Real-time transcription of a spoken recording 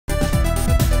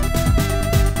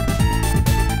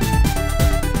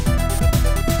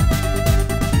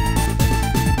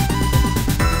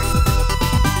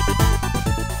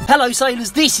Hello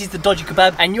sailors, this is the Dodgy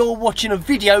Kebab and you're watching a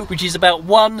video which is about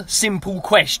one simple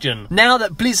question. Now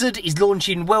that Blizzard is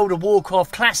launching World of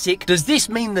Warcraft Classic, does this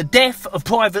mean the death of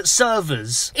private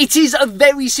servers? It is a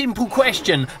very simple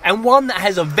question and one that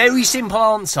has a very simple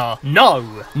answer. No,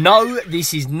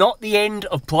 this is not the end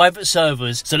of private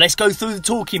servers. So let's go through the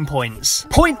talking points.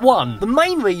 Point 1. The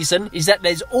main reason is that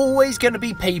there's always going to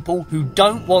be people who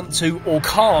don't want to or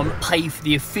can't pay for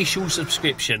the official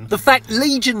subscription. The fact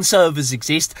Legion servers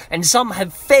exist and some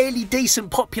have fairly decent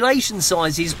population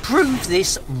sizes proves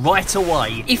this right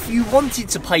away. If you wanted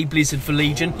to pay Blizzard for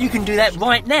Legion, you can do that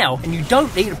right now and you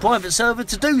don't need a private server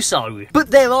to do so.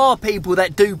 But there are people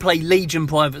that do play Legion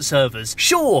private servers.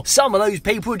 Sure, some of those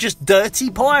people are just dirty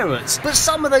pirates, but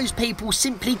some of those people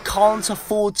simply can't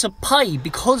afford to pay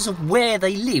because of where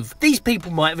they live. These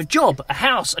people might have a job, a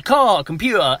house, a car, a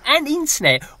computer and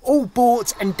internet, all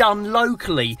bought and done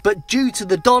locally, but due to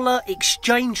the dollar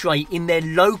exchange rate in their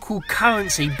local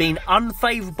currency being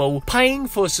unfavourable, paying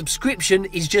for a subscription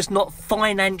is just not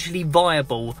financially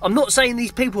viable. I'm not saying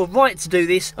these people are right to do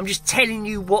this, I'm just telling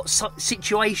you what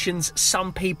situations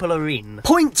some people are in.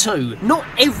 Point 2. Not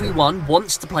everyone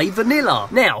wants to play vanilla.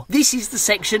 Now, this is the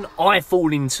section I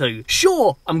fall into.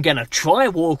 Sure, I'm gonna try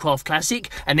Warcraft Classic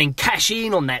and then cash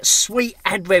in on that sweet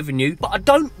ad revenue, but I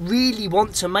don't really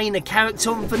want to main a character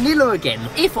on vanilla again.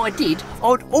 If I did,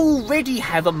 I'd already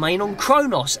have a main on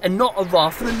Kronos and not a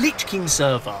Wrath of the Lich King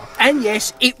server. And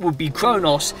yes, it would be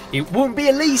Kronos, it wouldn't be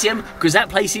Elysium, because that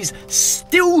place is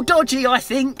still dodgy, I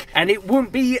think, and it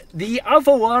wouldn't be the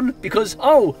other one, because,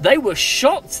 oh, they were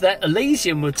shocked that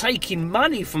Elysium were taking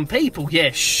money from people.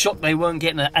 Yeah, shocked they weren't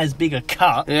getting as big a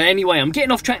cut. Anyway, I'm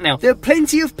getting off track now. There are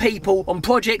plenty of people on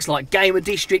projects like Gamer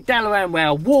District, Dalaran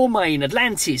WoW, Warmane,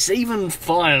 Atlantis, even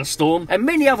Firestorm, and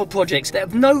many other projects that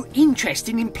have no interest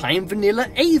in playing vanilla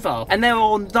either, and they're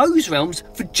on those realms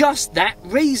for just that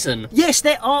reason. Yes,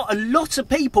 there are a lot of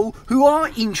people who are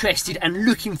interested and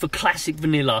looking for classic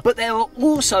vanilla, but there are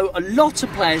also a lot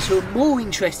of players who are more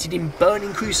interested in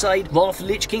Burning Crusade, Wrath of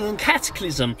the Lich King and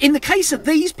Cataclysm. In the case of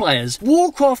these players,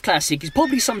 Warcraft Classic is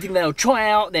probably something they'll try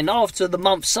out, then after the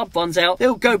month sub runs out,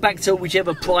 they'll go back to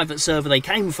whichever private server they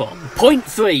came from. Point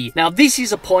 3. Now this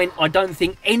is a point I don't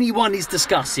think anyone is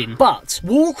discussing, but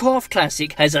Warcraft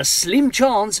Classic has a slim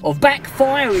chance of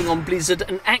backfiring on Blizzard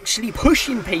and actually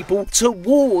pushing people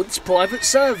towards private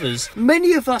servers.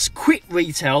 Many of us quit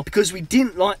retail because we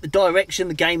didn't like the direction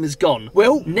the game has gone.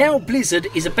 Well, now Blizzard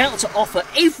is about to offer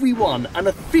everyone an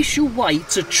official way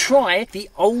to try the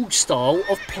old style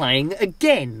of playing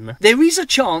again. There is a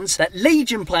chance that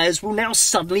Legion players will now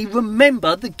suddenly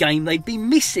remember the game they've been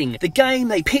missing, the game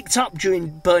they picked up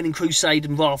during Burning Crusade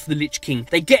and Wrath of the Lich King.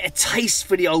 They get a taste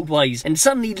for the old ways and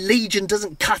suddenly Legion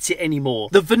doesn't cut it anymore.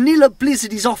 The vanilla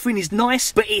Blizzard is offering is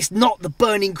nice, but it's not the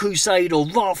Burning Crusade or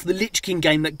Wrath of the Lich King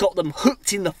game that got them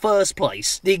hooked in the first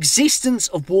place. The existence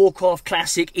of Warcraft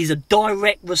Classic is a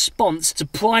direct response to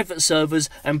private servers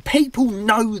and people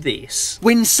know this.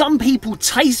 When some people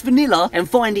taste vanilla and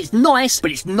find it's nice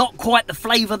but it's not quite the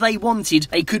flavour they wanted,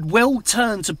 they could well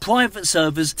turn to private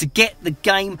servers to get the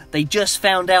game they just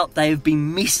found out they have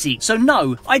been missing. So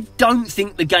no, I don't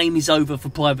think the game is over for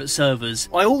private servers.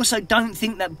 I also don't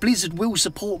think that Blizzard will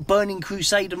support Burning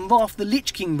Crusade and Wrath of the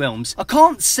Lich King realms. I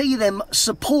can't see them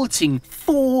supporting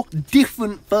 4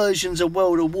 different versions of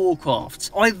World of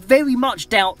Warcraft. I very much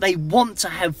doubt they want to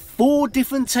have 4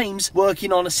 different teams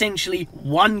working on essentially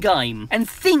one game. And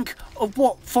think of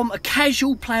what, from a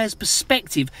casual player's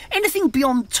perspective, anything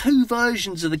beyond 2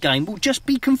 versions of the game will just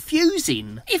be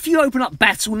confusing. If you open up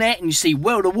Battle.net and you see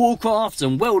World of Warcraft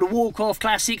and World of Warcraft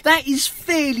Classic, that is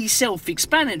fairly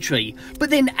self-explanatory. But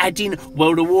then add in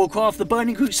World of Warcraft The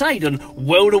Burning Crusade and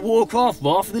World of Warcraft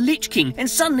Wrath of the Lich King, and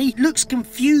suddenly looks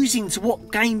confusing to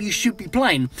what game you should be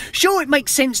playing. Sure, it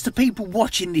makes sense to people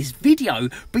watching this video,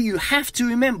 but you have to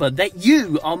remember that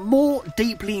you are more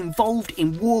deeply involved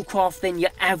in Warcraft than your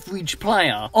average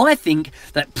player. I think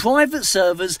that private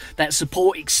servers that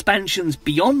support expansions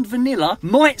beyond vanilla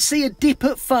might see a dip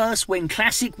at first when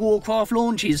Classic Warcraft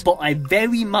launches, but I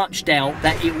very much doubt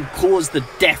that it will cause the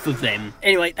death of them.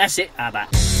 Anyway, that's it. How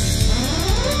about